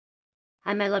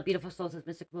Hi, my love, beautiful souls. It's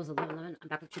Mystic Rules 1111. I'm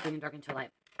back with you, bringing dark into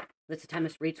light. This is the time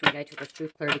to read, so we guide to the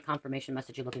truth, clarity, confirmation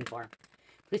message you're looking for.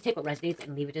 Please take what resonates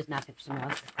and leave it as not for someone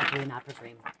else. It's probably not for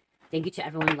dream. Thank you to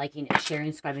everyone liking,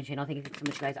 sharing, subscribing to the channel. Thank you so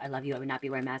much, guys. I love you. I would not be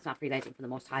wearing masks, not for you guys, and for the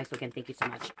Most High. So again, thank you so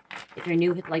much. If you're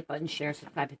new, hit the like button, share,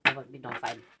 subscribe, hit the bell button, be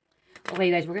notified. Okay,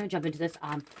 you guys, we're gonna jump into this.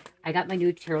 I got my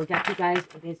new tarot deck, you guys.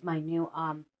 It is my new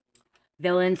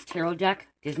Villains Tarot deck,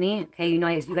 Disney. Okay, you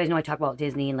guys know I talk about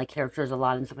Disney and like characters a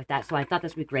lot and stuff like that. So I thought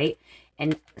this would be great.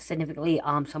 And significantly,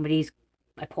 I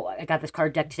got this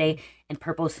card deck today, and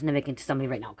purple is significant to somebody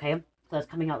right now. Okay, so that's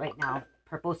coming out right now.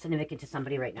 Purple is significant to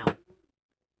somebody right now.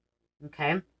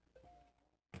 Okay,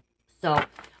 so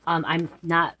I'm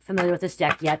not familiar with this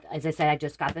deck yet. As I said, I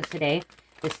just got this today.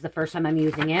 This is the first time I'm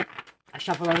using it. I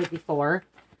shuffled it before,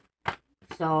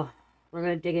 so we're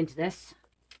gonna dig into this.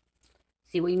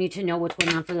 See what you need to know, what's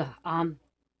going on for the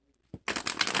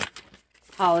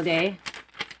holiday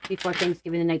before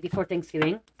Thanksgiving, the night before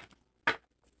Thanksgiving.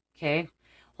 Okay.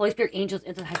 Holy Spirit, angels,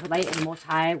 into the hyper light, and the Most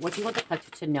High. What do you want the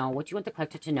collective to know? What do you want the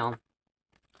collective to know?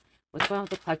 What's going on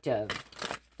with the collective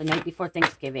the night before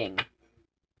Thanksgiving?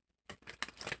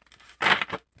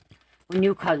 When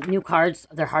new cards,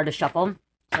 they're hard to shuffle.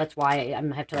 So that's why I'm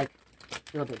gonna have to like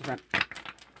do a little bit different.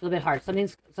 It's a little bit hard. Something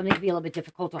can be a little bit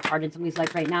difficult or hard in somebody's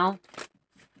life right now.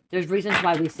 There's reasons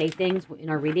why we say things in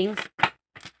our readings.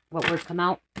 What words come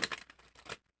out.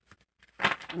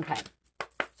 Okay.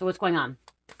 So what's going on?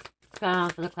 What's going on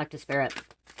for the collective spirit?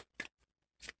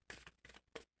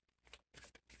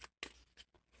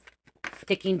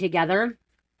 Sticking together.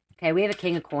 Okay, we have a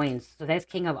King of Coins. So that's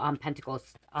King of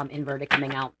Pentacles inverted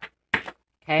coming out.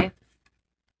 Okay.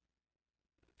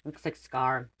 Looks like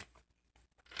Scar.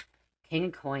 King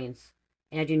of Coins.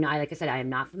 And I do not, like I said, I am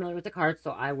not familiar with the cards,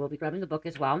 so I will be grabbing the book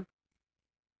as well.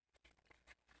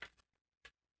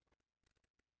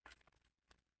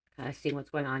 Kind of seeing what's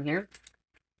going on here.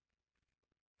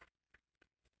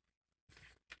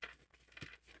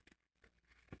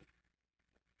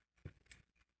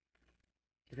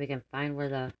 If we can find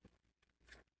where's the...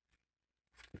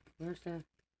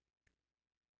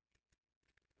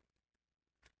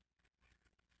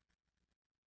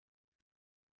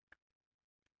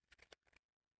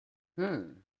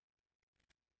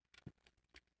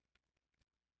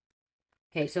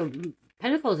 Okay, so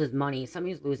Pentacles is money.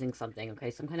 Somebody's losing something, okay?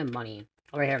 Some kind of money.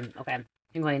 Oh, right here. Okay.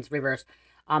 King Coins, reverse.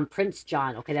 Prince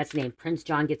John. Okay, that's the name. Prince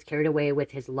John gets carried away with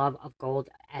his love of gold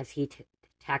as he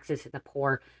taxes the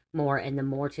poor more and the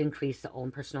more to increase their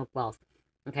own personal wealth.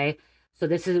 Okay? So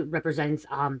this represents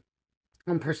own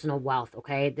personal wealth,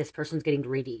 okay? This person's getting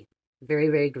greedy. Very,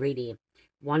 very greedy.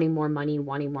 Wanting more money,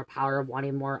 wanting more power,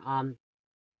 wanting more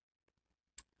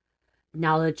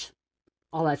knowledge,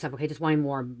 all that stuff, okay? Just wanting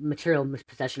more material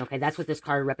possession, okay? That's what this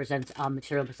card represents,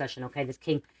 material possession, okay? This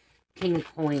King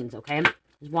of Coins, okay?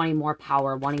 Just wanting more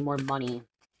power, wanting more money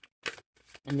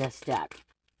in this deck.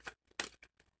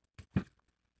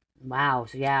 Wow,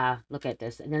 so yeah, look at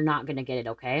this. And they're not going to get it,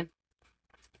 okay?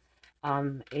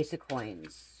 Ace of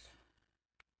Coins.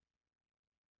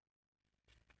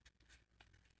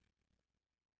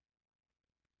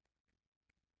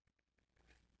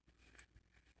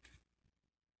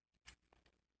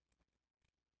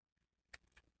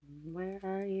 Where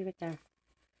are you? Right there.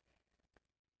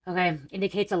 Okay,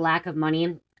 indicates a lack of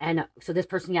money. And so this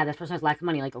person, yeah, this person has lack of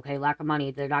money. Like, okay, lack of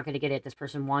money. They're not going to get it. This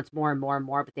person wants more and more and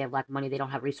more, but they have lack of money. They don't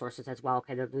have resources as well.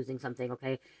 Okay, they're losing something.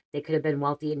 Okay, they could have been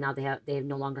wealthy, and now they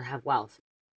no longer have wealth.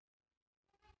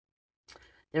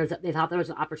 They thought there was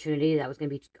an opportunity that was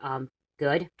going to be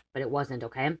good, but it wasn't.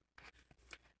 Okay.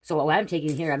 So what I'm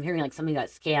taking here, I'm hearing like somebody got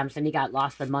scammed, somebody got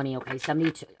lost the money, okay?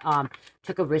 Somebody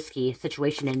took a risky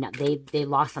situation and they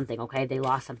lost something, okay? They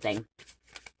lost something.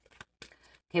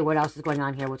 Okay, what else is going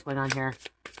on here? What's going on here?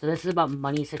 So this is about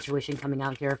money situation coming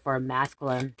out here for a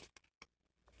masculine.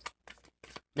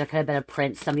 There could have been a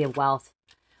prince, somebody of wealth.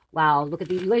 Wow, look at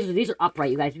these. You guys, these are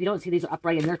upright, you guys. If you don't see, these are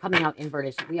upright and they're coming out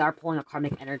inverted. So we are pulling a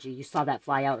karmic energy. You saw that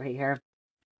fly out right here.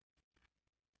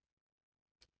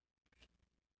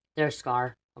 There's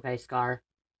Scar. Okay, Scar.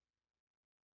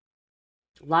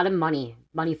 A lot of money,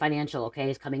 financial,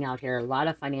 okay, is coming out here. A lot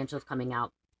of financials coming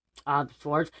out.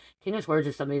 Swords. King of Swords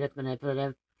is somebody that's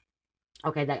manipulative.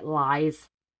 Okay, that lies.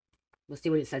 Let's see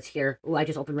what it says here. Oh, I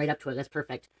just opened right up to it. That's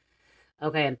perfect.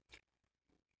 Okay.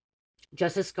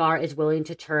 Just as Scar is willing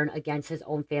to turn against his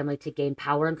own family to gain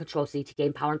power and control. See, to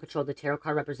gain power and control, the tarot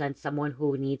card represents someone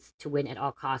who needs to win at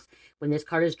all costs. When this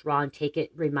card is drawn, take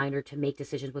it reminder to make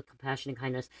decisions with compassion and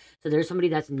kindness. So there's somebody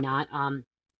that's not,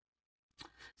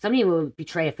 somebody will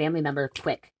betray a family member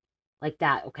quick, like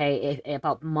that, okay,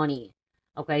 about money.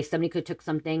 Okay, somebody could took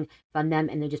something from them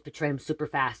and then just betray them super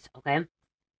fast, okay?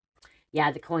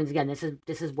 Yeah, the coins again. This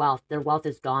is wealth. Their wealth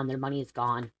is gone. Their money is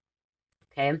gone.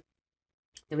 Okay.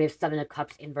 Then we have Seven of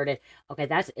Cups inverted. Okay,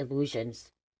 that's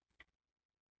illusions.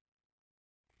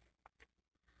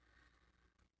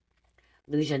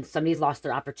 Illusions. Somebody's lost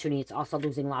their opportunity. It's also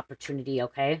losing the opportunity.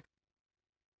 Okay.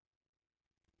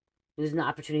 Losing the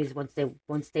opportunities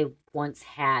once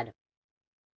had.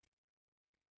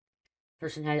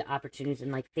 Person had opportunities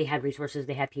and like they had resources,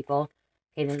 they had people.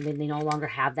 Okay, then they no longer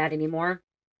have that anymore.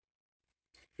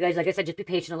 You guys, like I said, just be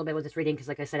patient a little bit with this reading because,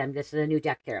 like I said, this is a new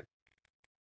deck here.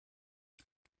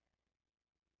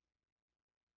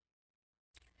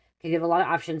 Okay, you have a lot of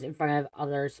options in front of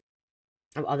others,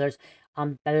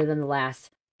 better than the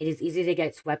last. It is easy to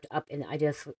get swept up in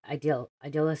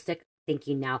idealistic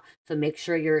thinking now. So make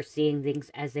sure you're seeing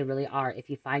things as they really are. If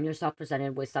you find yourself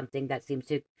presented with something that seems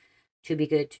to be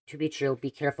good to be true, be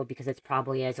careful because it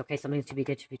probably is. Okay, something's too be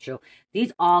good to be true.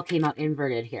 These all came out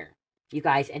inverted here, you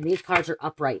guys, and these cards are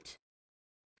upright.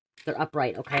 They're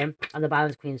upright, okay? On the bottom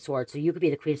is Queen of Swords. So you could be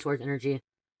the Queen of Swords energy,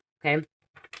 okay?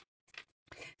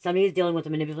 Somebody's dealing with a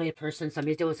manipulated person.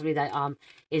 Somebody's dealing with somebody that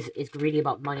is greedy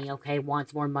about money, okay?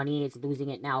 Wants more money, is losing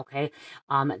it now, okay?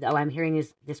 What I'm hearing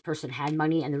is this person had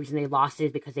money, and the reason they lost it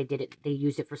is because they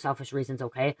used it for selfish reasons,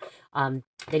 okay?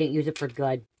 They didn't use it for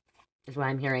good, is what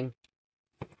I'm hearing.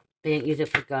 They didn't use it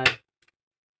for good.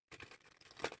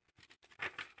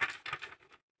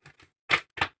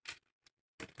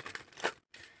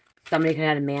 Somebody could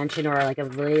have had a mansion or like a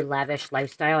really lavish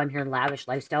lifestyle. I'm hearing lavish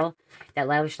lifestyle. That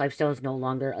lavish lifestyle is no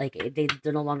longer, like,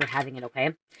 they're no longer having it,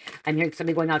 okay? I'm hearing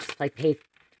somebody going out to, like, pay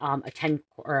a 10,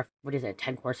 or what is it,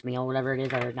 10-course meal, whatever it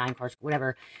is, or a 9-course,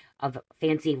 whatever, of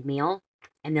fancy meal,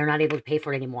 and they're not able to pay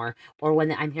for it anymore. Or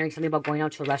when I'm hearing something about going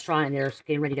out to a restaurant and they're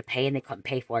getting ready to pay and they couldn't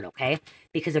pay for it, okay?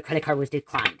 Because their credit card was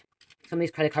declined.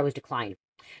 Somebody's credit card was declined.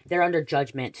 They're under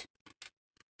judgment.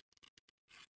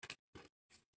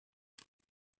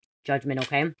 Judgment,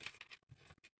 okay?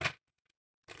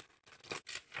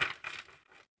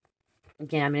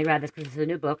 Again, I'm going to grab this because it's a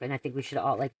new book, and I think we should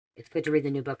all, like, it's good to read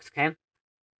the new books, okay?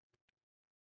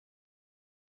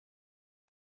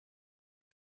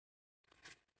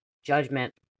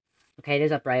 Judgment. Okay, it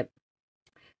is upright.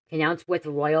 Okay, now it's with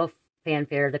royal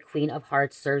fanfare. The Queen of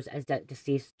Hearts serves as the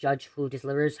deceased judge who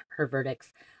delivers her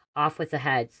verdicts. Off with the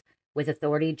heads. With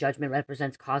authority, judgment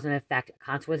represents cause and effect,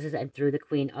 consequences, and through the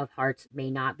Queen of Hearts may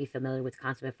not be familiar with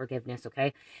consummate forgiveness,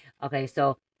 okay? Okay,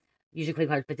 so usually Queen of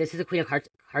Hearts, but this is a Queen of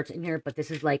Hearts in here, but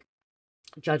this is like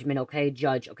judgment, okay?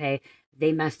 Judge, okay?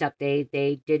 They messed up. They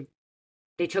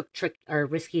took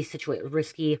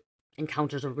risky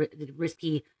encounters or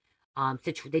risky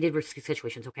they did risky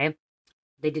situations, okay?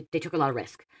 They took a lot of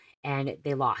risk and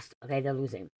they lost, okay? They're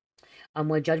losing.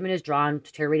 When judgment is drawn,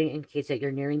 tarot reading indicates that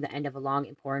you're nearing the end of a long,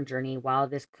 important journey. While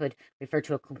this could refer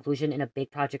to a conclusion in a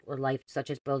big project or life, such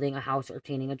as building a house or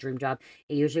obtaining a dream job,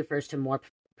 it usually refers to more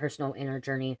personal inner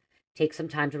journey. Take some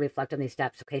time to reflect on these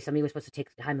steps, okay? Somebody was supposed to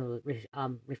take time to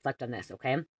reflect on this,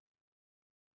 okay?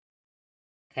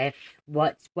 Okay,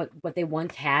 what they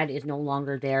once had is no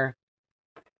longer there.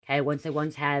 Okay, once they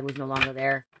once had was no longer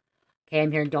there. Okay,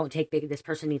 I'm hearing don't take big. This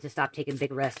person needs to stop taking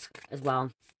big risks as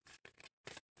well.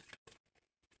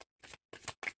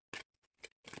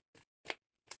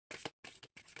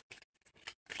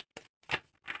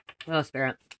 Oh,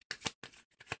 Spirit.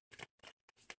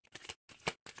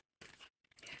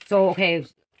 So, okay,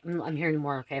 I'm hearing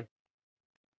more, okay.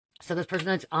 So this person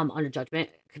that's under judgment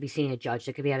could be seeing a judge.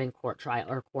 They could be having a court trial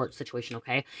or court situation,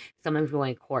 okay? Someone's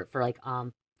going to court for, like,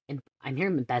 and I'm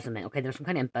hearing embezzlement, okay? There's some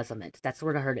kind of embezzlement. That's the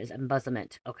word I heard is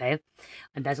embezzlement, okay?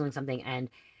 Embezzling something and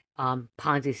Ponzi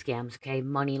scams, okay?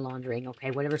 Money laundering,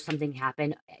 okay? Whatever something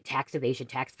happened, tax evasion,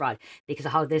 tax fraud. Because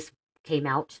of how this came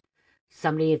out,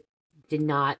 somebody did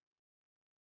not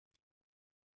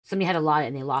somebody had a lot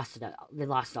and they lost it. They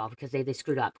lost it all because they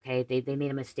screwed up. Okay, they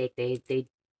made a mistake. They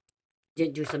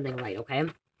didn't do something right. Okay.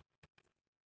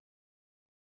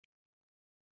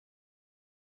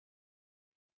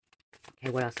 Okay.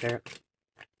 What else, Spirit?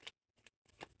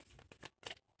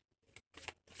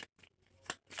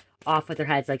 Off with their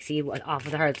heads. Like, see what off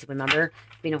with their heads. Remember,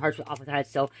 being of hearts off with their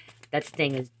heads. So that's the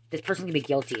thing is this person can be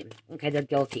guilty. Okay, they're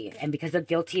guilty, and because they're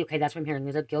guilty, okay, that's what I'm hearing.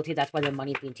 They're guilty. That's why their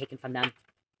money is being taken from them.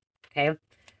 Okay,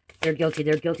 they're guilty.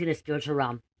 They're guilty in the spiritual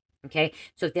realm. Okay,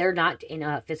 so if they're not in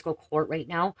a physical court right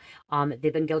now,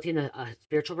 they've been guilty in the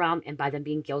spiritual realm, and by them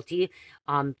being guilty,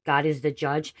 God is the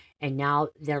judge, and now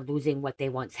they're losing what they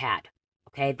once had.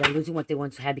 Okay, they're losing what they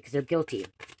once had because they're guilty.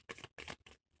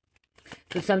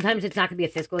 So sometimes it's not going to be a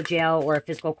physical jail or a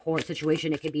physical court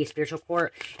situation. It could be a spiritual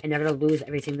court, and they're going to lose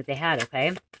everything that they had,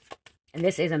 okay? And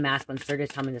this is a masculine. Spirit is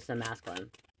telling me this is a masculine.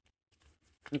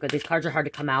 Okay, these cards are hard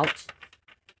to come out.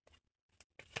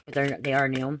 But they are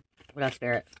new. What else,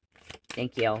 Spirit?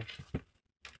 Thank you.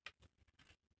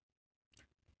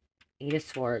 8 of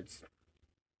Swords.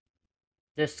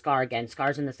 There's Scar again.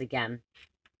 Scar's in this again.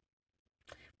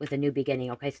 With a new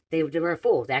beginning, okay? They were a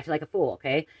fool. They acted like a fool,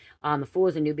 okay? A fool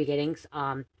is a new beginnings.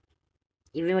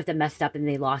 Even if they messed up and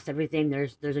they lost everything,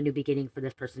 there's a new beginning for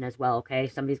this person as well, okay?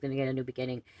 Somebody's going to get a new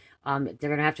beginning. They're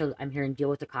going to have to, I'm hearing, deal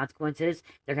with the consequences.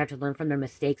 They're going to have to learn from their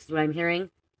mistakes, is what I'm hearing.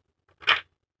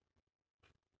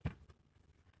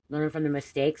 Learn from their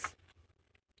mistakes.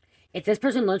 If this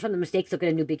person learns from the mistakes, they'll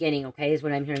get a new beginning, okay, is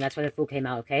what I'm hearing. That's why the Fool came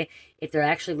out, okay? If they're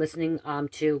actually listening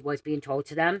to what's being told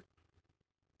to them,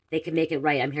 they can make it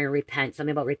right. I'm hearing repent.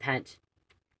 Something about repent.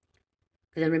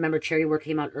 Because then remember, Cherry Work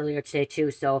came out earlier today,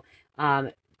 too. So,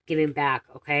 giving back,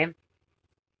 okay?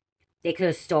 They could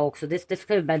have stole. So, this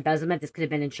could have been embezzlement. This could have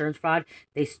been insurance fraud.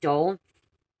 They stole.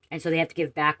 And so, they have to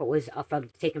give back what was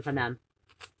taken from them.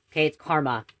 Okay? It's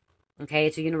karma. Okay?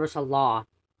 It's a universal law.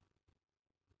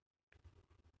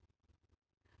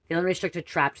 Feeling restricted,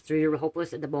 trapped, through you're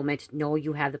hopeless at the moment. Know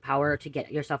you have the power to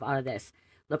get yourself out of this.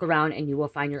 Look around and you will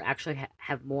find you actually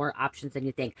have more options than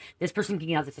you think. This person can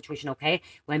get out of the situation, okay?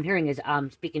 What I'm hearing is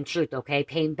speaking truth, okay?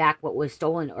 Paying back what was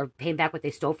stolen or paying back what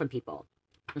they stole from people.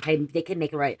 Okay? They can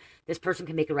make it right. This person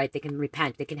can make it right. They can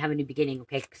repent. They can have a new beginning,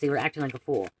 okay? Because they were acting like a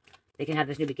fool. They can have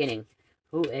this new beginning.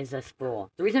 Who is this fool?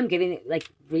 The reason I'm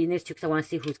reading this too, because I want to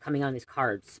see who's coming on these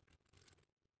cards.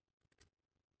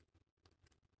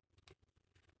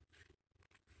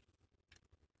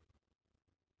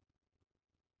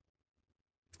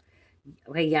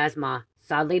 Okay, Yasma,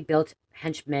 solidly built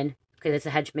henchman, because it's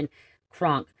a henchman,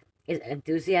 Kronk, is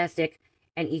enthusiastic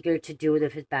and eager to do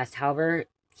his best. However,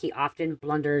 he often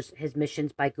blunders his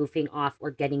missions by goofing off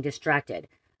or getting distracted.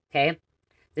 Okay?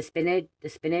 The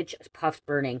spinach puffs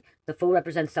burning. The Fool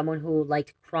represents someone who,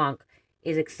 like Kronk,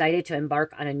 is excited to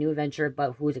embark on a new adventure,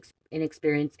 but who is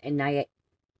inexperienced and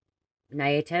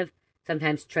naive,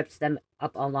 sometimes trips them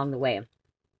up along the way.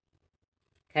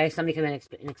 Okay? Somebody can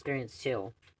be inexperienced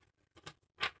too.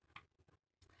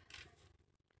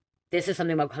 This is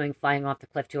something about flying off the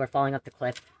cliff too, or falling off the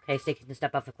cliff. Okay, so you can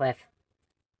step off the cliff.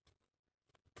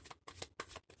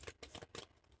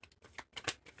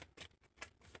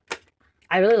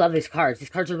 I really love these cards. These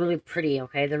cards are really pretty,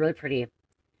 okay? They're really pretty.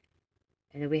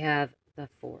 And then we have the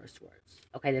Four of Swords.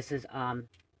 Okay, this is,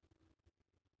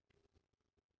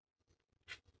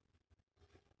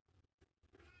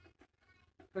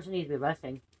 person needs to be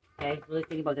resting. Okay, really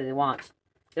thinking about what they want.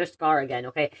 There's Scar again,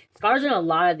 okay? Scar's in a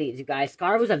lot of these, you guys.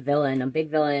 Scar was a villain, a big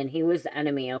villain. He was the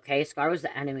enemy, okay? Scar was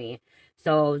the enemy.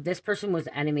 So this person was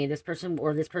the enemy. This person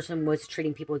was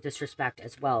treating people with disrespect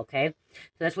as well, okay?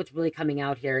 So that's what's really coming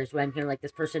out here is when here, like,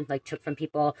 this person, like, took from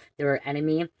people. They were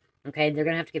enemy, okay? They're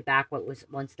going to have to get back what was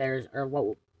once theirs, or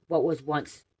what was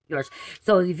once yours.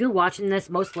 So if you're watching this,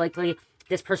 most likely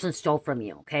this person stole from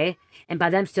you, okay? And by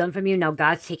them stealing from you, now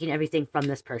God's taking everything from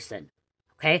this person.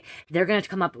 Okay, they're going to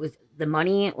come up with the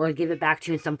money or give it back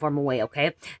to you in some form of way,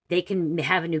 okay? They can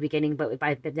have a new beginning, but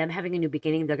by them having a new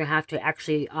beginning, they're going to have to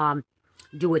actually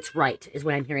do what's right, is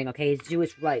what I'm hearing, okay? Do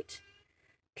what's right,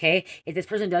 okay? If this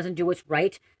person doesn't do what's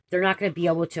right, they're not going to be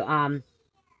able to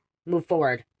move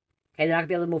forward, okay? They're not going to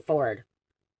be able to move forward.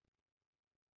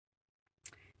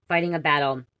 Fighting a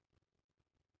battle.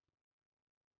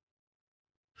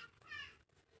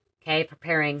 Okay,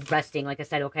 preparing, resting, like I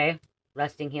said, okay?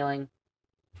 Resting, healing.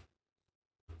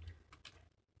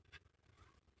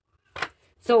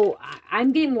 So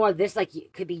I'm getting more of this, like,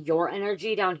 it could be your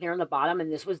energy down here on the bottom,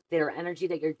 and this was their energy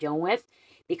that you're dealing with,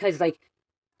 because, like,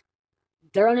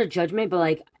 they're under judgment, but,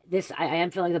 like, this, I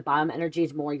am feeling the bottom energy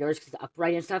is more yours, because it's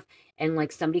upright and stuff, and,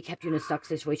 like, somebody kept you in a stuck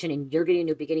situation, and you're getting a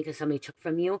new beginning because somebody took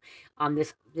from you,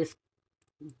 this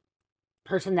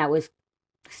person that was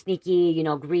sneaky, you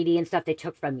know, greedy and stuff, they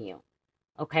took from you,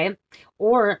 okay?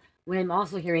 Or, what I'm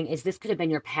also hearing is this could have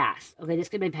been your past, okay? This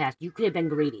could have been past. You could have been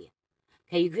greedy.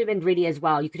 Okay, you could have been greedy as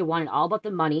well. You could have wanted all about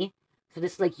the money. So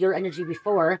this is like your energy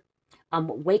before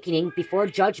awakening, before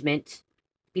judgment.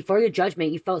 Before your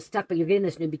judgment, you felt stuck, but you're getting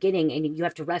this new beginning, and you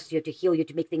have to rest, you have to heal, you have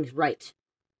to make things right.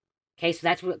 Okay, so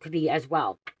that's what it could be as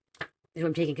well. Is what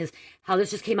I'm taking, because how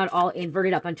this just came out all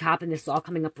inverted up on top, and this is all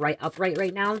coming up upright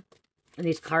right now in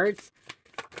these cards.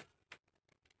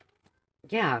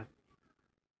 Yeah.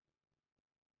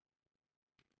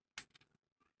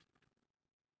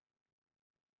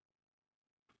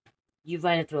 You've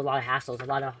went through a lot of hassles, a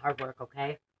lot of hard work,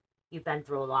 okay? You've been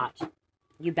through a lot.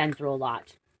 You've been through a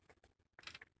lot.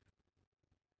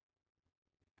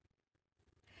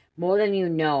 More than you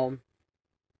know.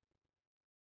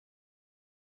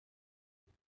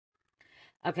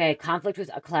 Okay, conflict with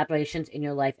collaborations in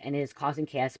your life and it is causing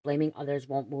chaos. Blaming others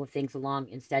won't move things along.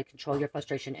 Instead, control your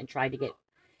frustration and try to get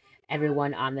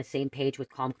everyone on the same page with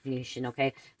calm communication,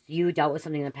 okay? So you dealt with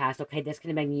something in the past, okay? This could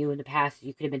have been you in the past.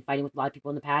 You could have been fighting with a lot of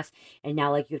people in the past, and now,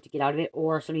 like, you have to get out of it,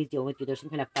 or somebody's dealing with you. There's some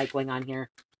kind of fight going on here.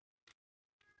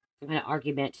 Some kind of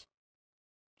argument.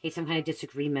 Okay, some kind of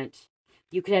disagreement.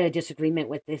 You could have a disagreement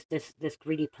with this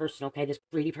greedy person, okay? This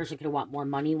greedy person could have wanted more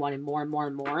money, wanted more and more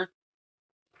and more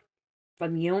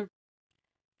from you,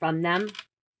 from them.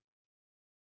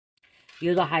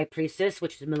 You're the High Priestess,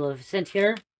 which is Maleficent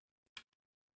here.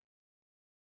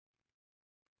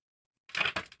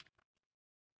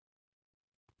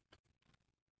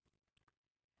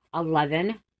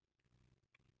 11.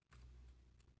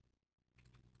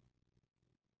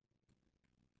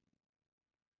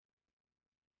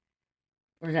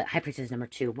 Or is that High Priestess number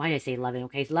 2? Why did I say 11?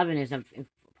 Okay, 11 is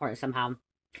important somehow.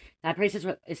 That priestess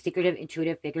is secretive,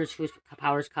 intuitive figures whose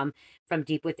powers come from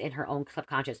deep within her own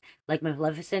subconscious. Like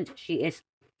Maleficent, she is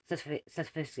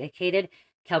sophisticated,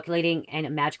 calculating, and a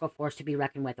magical force to be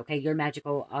reckoned with. Okay, you're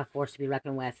magical force to be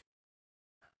reckoned with.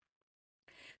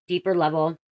 Deeper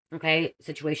level, okay,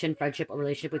 situation, friendship, or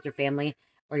relationship with your family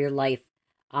or your life.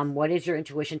 What is your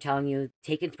intuition telling you?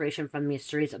 Take inspiration from the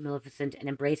mysteries of Maleficent and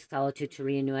embrace solitude to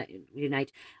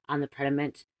reunite on the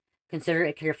pediment. Consider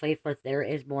it carefully, for there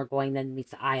is more going than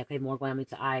meets the eye. Okay, more going than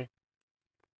meets the eye.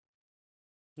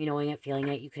 You knowing it, feeling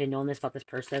it. You could have known this about this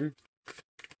person.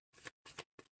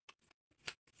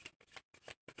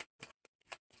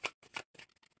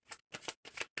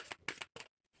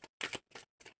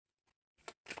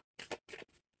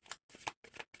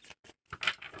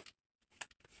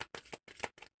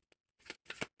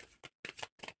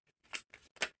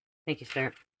 Thank you,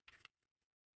 Spirit.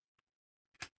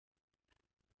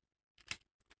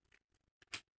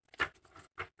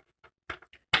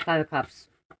 Five of Cups.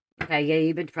 Okay, yeah,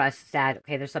 you've been depressed, sad.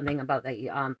 Okay, there's something about that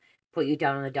you put you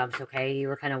down in the dumps. Okay, you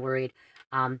were kind of worried.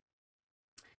 You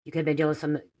could have been dealing with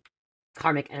some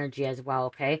karmic energy as well.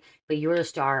 Okay, but you're the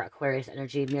star, Aquarius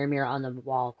energy, mirror, mirror on the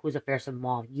wall. Who's the fearsome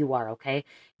wall? You are. Okay,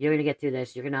 you're gonna get through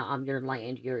this. You're gonna you're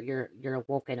enlightened. You're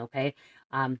awoken. Okay,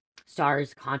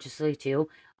 stars consciously too.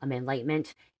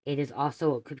 Enlightenment. It is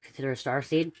also could consider a star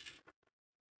seed.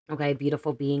 Okay,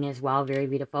 beautiful being as well, very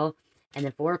beautiful. And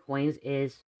then 4 coins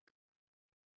is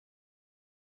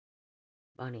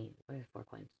bunny. What are 4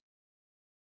 coins?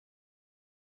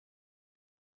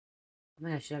 Oh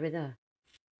my gosh, should I read the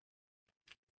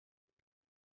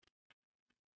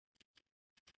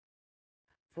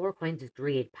 4 coins is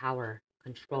greed, power,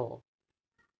 control.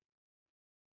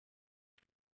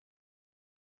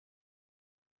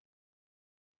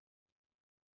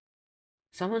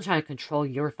 Someone's trying to control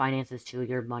your finances too,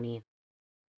 your money,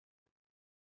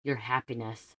 your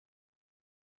happiness.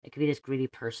 It could be this greedy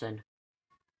person.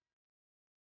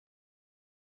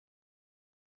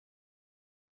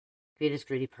 It could be this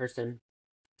greedy person.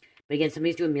 But again,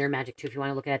 somebody's doing mirror magic too. If you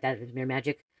want to look at that as mirror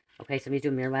magic. Okay, somebody's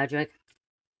doing mirror magic.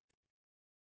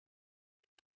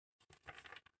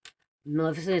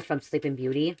 Maleficent is from Sleeping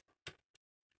Beauty.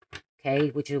 Okay,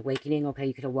 which is awakening. Okay,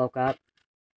 you could have woke up.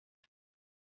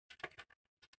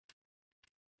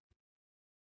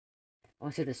 I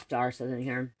want to see the star says in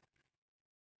here.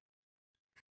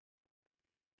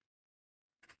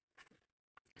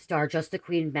 Star, just the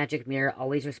queen magic mirror,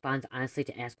 always responds honestly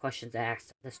to ask questions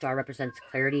asked. The star represents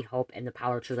clarity, hope, and the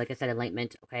power of truth. Like I said,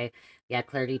 enlightenment, okay? Yeah,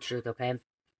 clarity, truth, okay?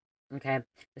 Okay.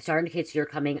 The star indicates you're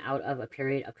coming out of a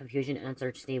period of confusion and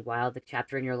uncertainty while the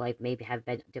chapter in your life may have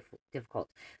been difficult.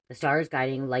 The star is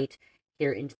guiding light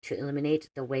here to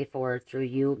eliminate the way forward through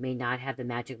you may not have the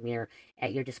magic mirror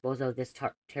at your disposal. This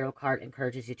tarot card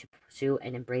encourages you to pursue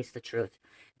and embrace the truth.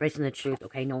 Embracing the truth,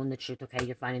 okay? Knowing the truth, okay?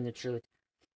 You're finding the truth.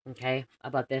 Okay,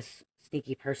 about this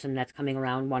sneaky person that's coming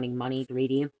around wanting money,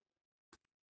 greedy.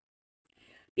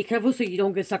 Be careful so you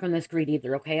don't get stuck on this greed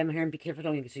either, okay? I'm hearing be careful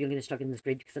so you don't get stuck in this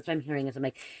greed, because that's what I'm hearing is I'm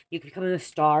like, you could become this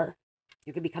star,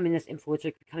 you could become this influencer,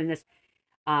 you could become this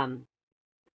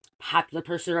popular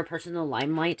person or a person in the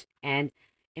limelight and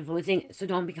influencing. So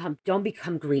don't become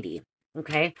greedy,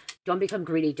 okay? Don't become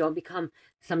greedy. Don't become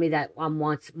somebody that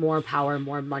wants more power,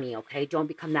 more money, okay? Don't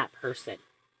become that person,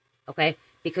 okay?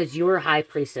 Because you're a high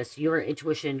priestess. Your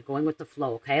intuition going with the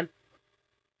flow, okay?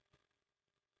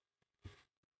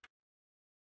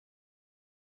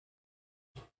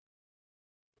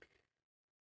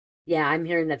 Yeah, I'm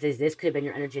hearing that this could have been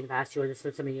your energy in the past too, or this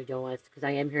is something you're dealing with. Because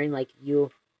I am hearing like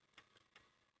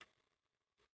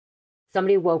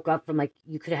somebody woke up from like,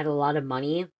 you could have had a lot of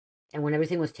money. And when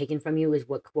everything was taken from you is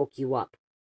what woke you up.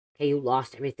 Okay, you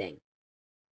lost everything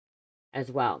as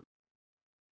well.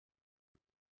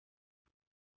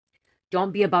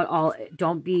 Don't be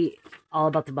all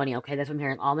about the money, okay? That's what I'm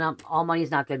hearing. All money is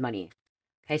not good money.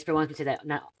 Okay, Spirit wants me to say that.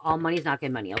 Not all money is not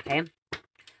good money, okay?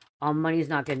 All money is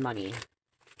not good money.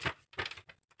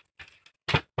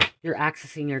 You're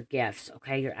accessing your gifts,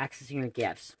 okay? You're accessing your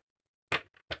gifts.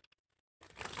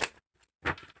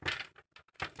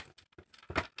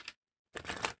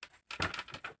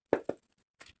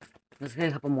 Let's get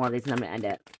a couple more of these and I'm going to end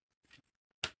it.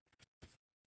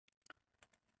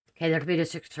 Okay, there could be a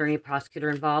district attorney,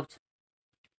 prosecutor involved.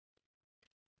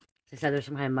 As I said, there's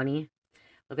some kind of money.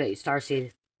 Look at you,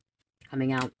 Starseed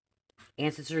coming out.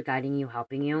 Ancestors guiding you,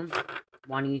 helping you,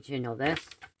 wanting you to know this.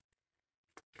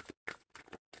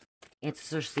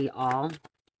 Ancestors see all.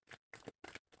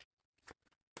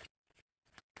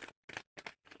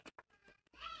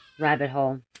 Rabbit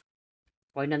hole.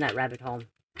 Going down that rabbit hole.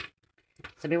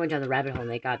 Somebody went down the rabbit hole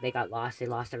and they got lost. They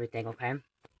lost everything, okay?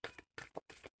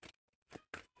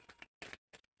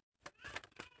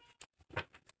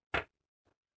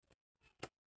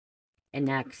 And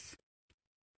next.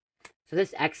 So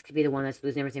this X could be the one that's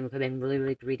losing everything. We could have been really,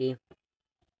 really greedy.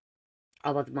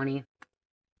 All about the money.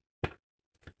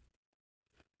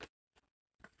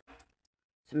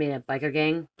 Somebody in a biker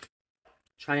gang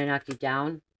trying to knock you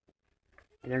down.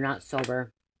 And they're not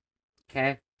sober.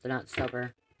 Okay? They're not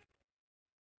sober.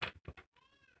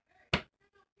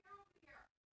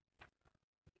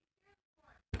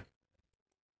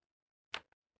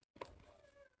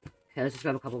 Okay, let's just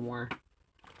grab a couple more.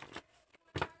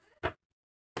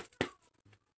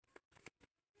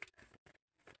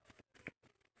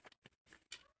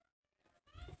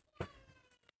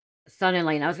 Sun and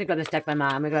Light. I was going to grab this deck by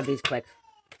mom. I'm going to grab these quick.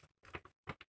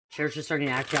 Church is starting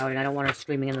to act out, and I don't want her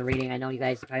screaming in the reading. I know you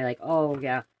guys are probably like, oh,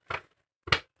 yeah.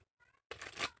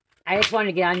 I just wanted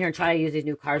to get on here and try to use these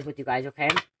new cards with you guys, okay?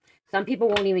 Some people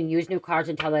won't even use new cards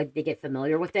until like, they get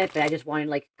familiar with it, but I just wanted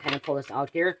to like kind of pull this out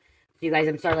here. So you guys,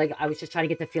 I'm sorry, like, I was just trying to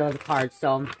get the feel of the cards,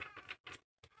 so.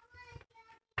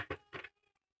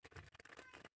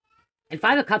 And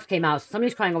Five of Cups came out. So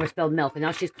somebody's crying over spilled milk, and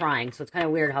now she's crying. So it's kind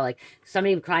of weird how, like,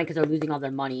 somebody crying because they're losing all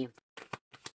their money.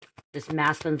 This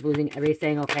masculine's losing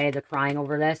everything, okay? They're crying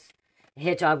over this.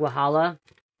 Hit dog Wahala.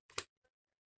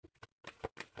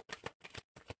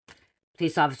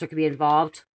 Police officer could be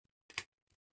involved.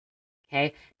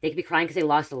 Okay? They could be crying because they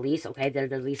lost the lease, okay? Their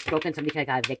lease broken. Somebody could have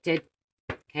got evicted.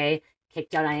 Okay?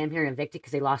 Kicked out, I am here, and evicted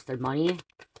because they lost their money.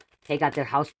 Okay, got their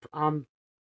house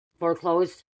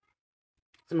foreclosed.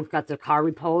 Someone got their car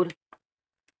repoed.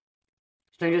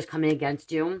 Strangers coming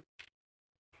against you.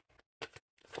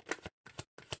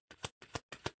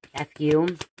 F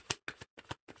you.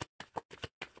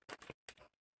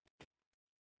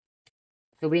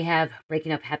 So we have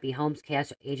breaking up happy homes,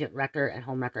 chaos, agent, wrecker, and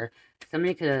home wrecker.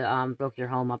 Somebody could have broke your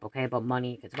home up, okay, about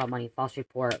money. It's about money. False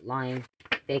report, lying,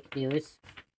 fake news.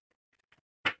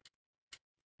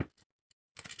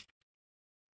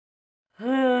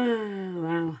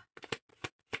 Wow.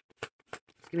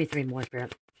 Give me 3 more,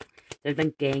 Spirit. There's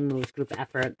been gang moves, group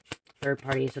effort, third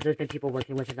party. So there's been people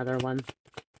working with another one.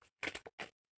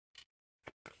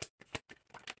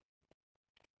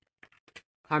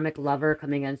 Karmic lover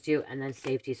coming against you. And then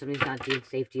safety. Somebody's not doing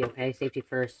safety, okay? Safety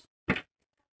first.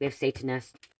 We have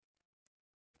Satanist.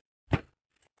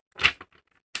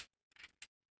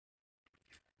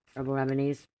 Herbal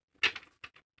remedies.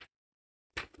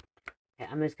 Okay,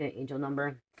 I'm just going to angel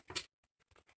number.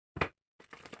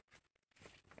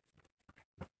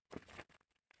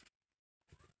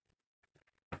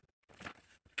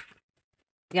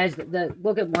 Guys,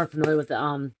 we'll get more familiar with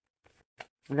the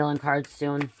villain cards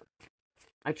soon.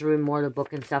 I have to read more of the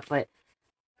book and stuff, but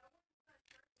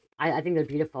I think they're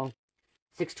beautiful.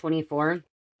 624.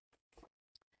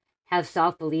 Have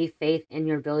self-belief, faith in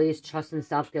your abilities, trust in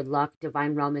self, good luck.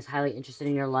 Divine Realm is highly interested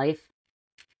in your life.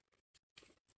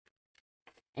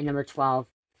 And number 12.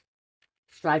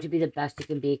 Strive to be the best you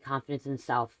can be, confidence in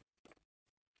self.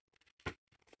 I'm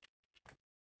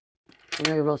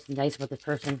going to roll some dice with this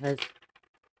person because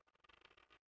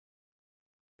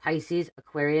Pisces,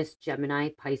 Aquarius, Gemini,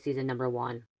 Pisces, and number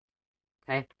 1.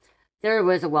 Okay? There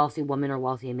was a wealthy woman or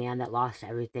wealthy man that lost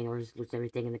everything or lose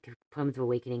everything in the Plymouth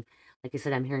Awakening. Like I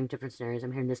said, I'm hearing different scenarios.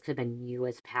 I'm hearing this could have been you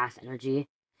as past energy.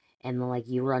 And like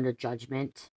you were under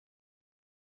judgment.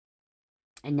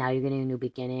 And now you're getting a new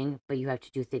beginning. But you have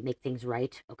to make things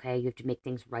right. Okay? You have to make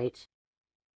things right.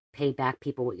 Pay back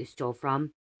people what you stole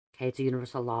from. Okay? It's a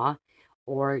universal law.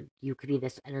 Or you could be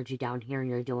this energy down here and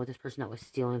you're dealing with this person that was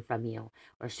stealing from you.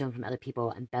 Or stealing from other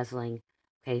people. Embezzling.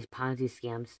 Okay? Ponzi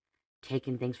scams.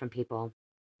 Taking things from people.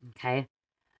 Okay?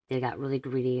 They got really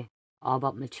greedy. All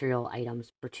about material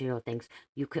items. Material things.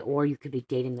 You could be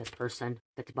dating this person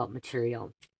that's about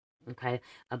material. Okay?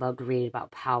 About greed,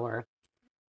 about power,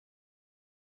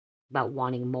 about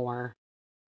wanting more.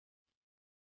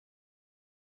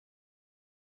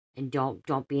 And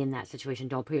don't be in that situation.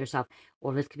 Don't put yourself,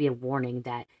 or this could be a warning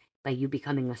that by you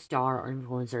becoming a star or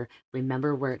influencer,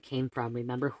 remember where it came from.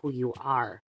 Remember who you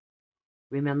are.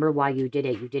 Remember why you did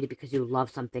it. You did it because you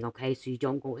love something, okay? So you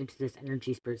don't go into this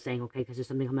energy spirit saying, okay, because there's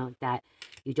something coming out like that.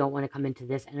 You don't want to come into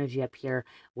this energy up here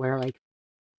where, like,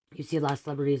 you see a lot of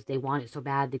celebrities, they want it so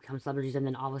bad, they become celebrities, and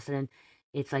then all of a sudden,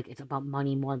 it's like, it's about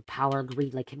money, more power,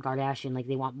 greed, like Kim Kardashian, like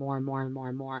they want more and more and more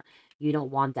and more. You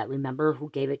don't want that. Remember who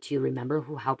gave it to you. Remember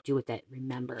who helped you with it.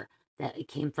 Remember that it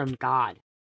came from God.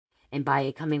 And by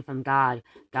it coming from God,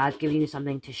 God's giving you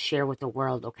something to share with the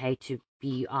world, okay? To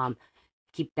be,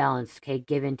 keep balance, okay?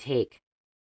 Give and take,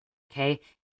 okay?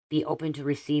 Be open to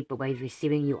receive, but by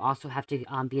receiving, you also have to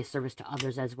be a service to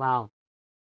others as well.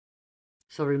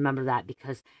 So remember that,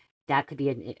 because that could be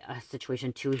a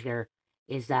situation too here,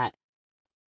 is that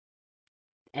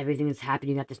everything that's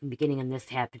happening at this beginning and this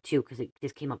happened too, because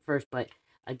this came up first. But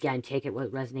again, take it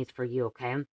what resonates for you,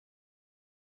 okay?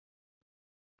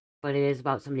 But it is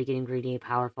about somebody getting greedy,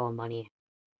 powerful, and money.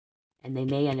 And they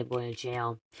may end up going to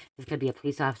jail. This could be a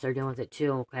police officer dealing with it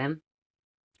too, okay?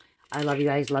 I love you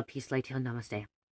guys. Love, peace, light, heal, namaste.